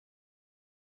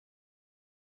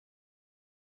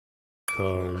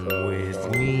Come with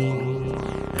me,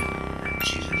 and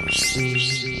you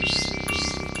see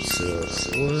the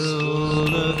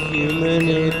world of human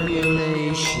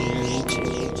manipulation.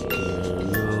 Take a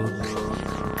look,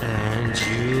 and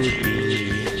you'll be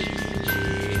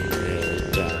in a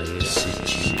dire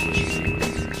situation.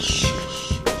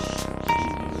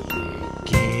 You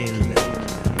begin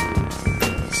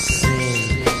with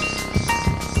sin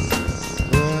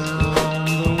from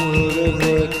the world of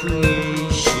their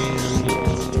creation.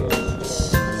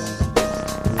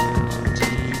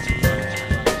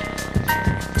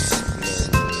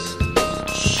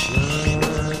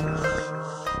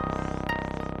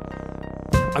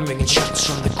 I'm ringing shots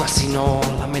from the grassy knoll.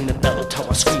 I'm in the bell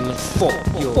tower screaming, fuck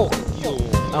you.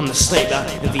 I'm the slaver,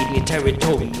 invading your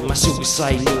territory. My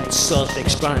suicide note,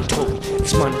 self-explanatory.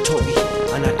 It's mandatory,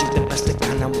 and I do the best I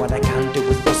can. And what I can do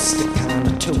is bust the can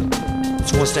or two.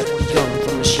 It's one step beyond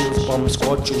from the shield bomb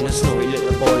squadron. The snowy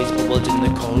little boys bubbled in the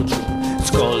cauldron.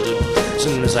 Scalded,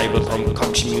 soon as I become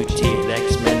concoction mutated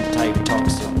X-Men type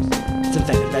toxic. It's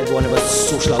infected by one of us,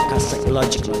 social outcast,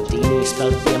 psychological DNA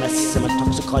spelled BMS,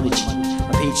 toxicology.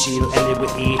 My PhD ended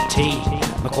with AT.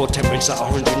 My core temperature at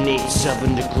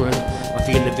 187 degrees. I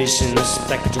feel the vision, the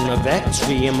spectrum of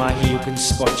X-ray in my ear. You can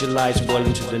spot your lives well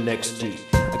into the next day.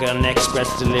 I got an express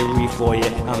delivery for you.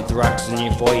 Anthrax in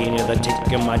your foyer, and you're the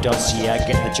tick in my dossier. I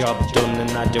get the job done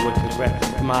and I do it correct.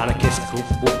 I'm anarchist,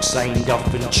 cookbook signed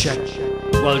off and checked.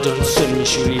 Well done, son, you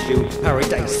surely do.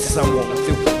 Paradise, I'm walking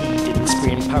through.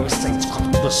 Spraying parasites,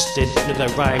 caught busted. Another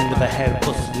rhyme, another head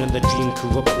busted, another dream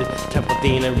corrupted. Temple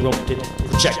vein erupted.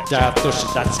 Projectile thrush,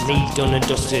 that's me done and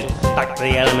dusted. Back to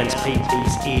the elements,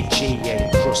 PB's AG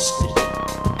encrusted.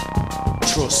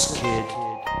 Trust, kid.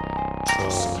 Come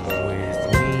with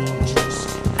me.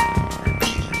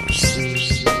 See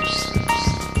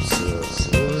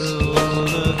the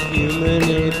world of human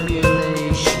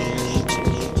manipulation.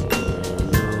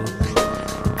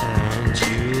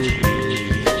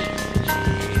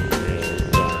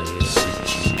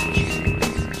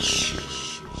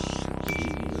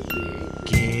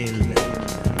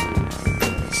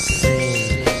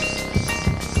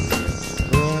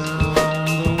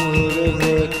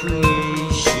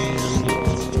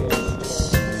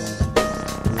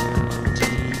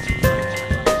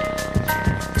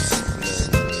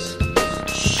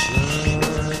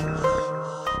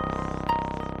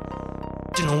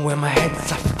 Don't know where my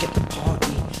head's, I forget the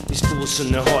party. These fools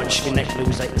from the heart should be neck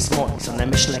blues like the smarties. On their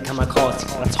mission like McCarthy.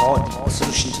 That's hardly the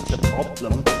solution to the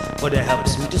problem, but it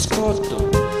helps me discard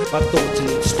them. My thoughts need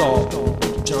to start to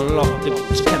unlock the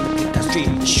chemical that's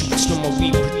straight to shoot. No more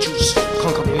reproduce.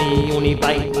 Can't copy me, only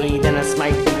bite me. Then I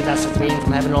smite me, that's a rain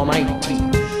from heaven almighty.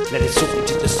 Let it soak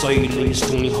into the soil in your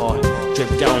stony heart. Drip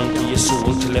down to your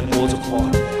soul till it falls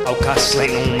apart. Outcast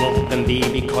like no love, then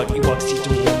baby caught you up. See to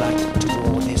move back to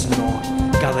war, there's no.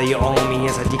 Gather your army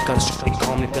as I deconstruct and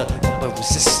calmly build up a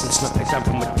resistance. Not like that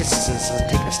from a distance, I'll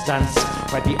take a stance.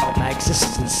 Right out my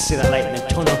existence, see the light in the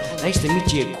tunnel. Nice to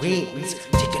meet your acquaintance.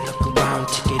 Take a look around,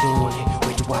 take it on.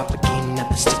 Where do I begin at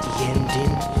the sticky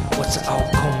ending? What's the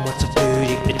outcome, what's the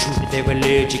verdict? The truth, they're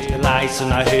allergic to lies,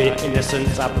 and I heard it.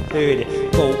 Innocence, I preferred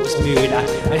it. Gold was murder,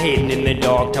 I'm hidden in the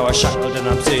dark tower, shackled and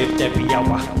observed every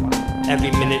hour. Every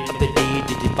minute of the day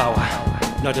to devour.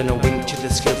 Nodding a wink to the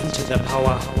skill and to the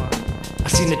power. I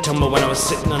seen it tumble when I was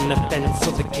sitting on the fence,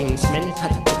 so the king's men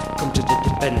had to come to the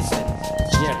defense.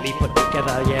 Gently put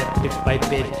together, yeah, bit by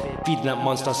bit, feeding that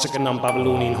monster sucking on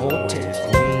Babylonian horses.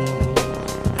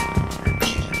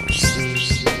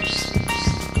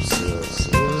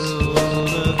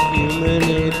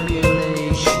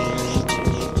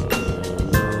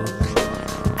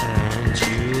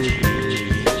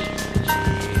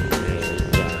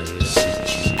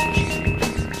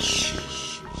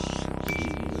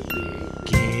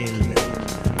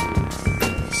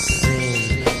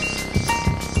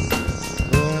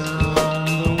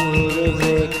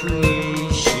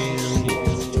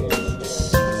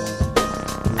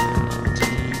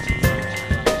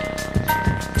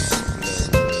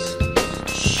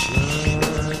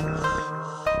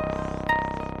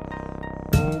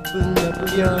 Open up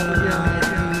your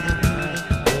eyes.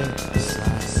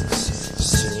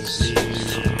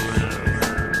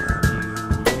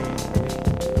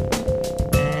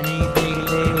 Anything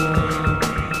they want,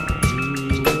 do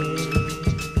it.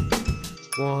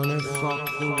 Wanna fuck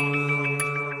the world,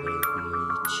 they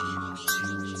choose to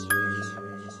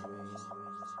win.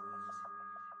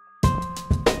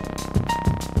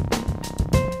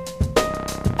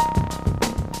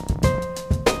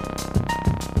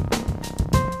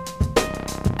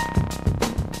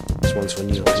 This one's for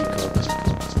New York.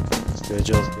 Good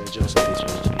job. Some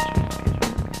peace.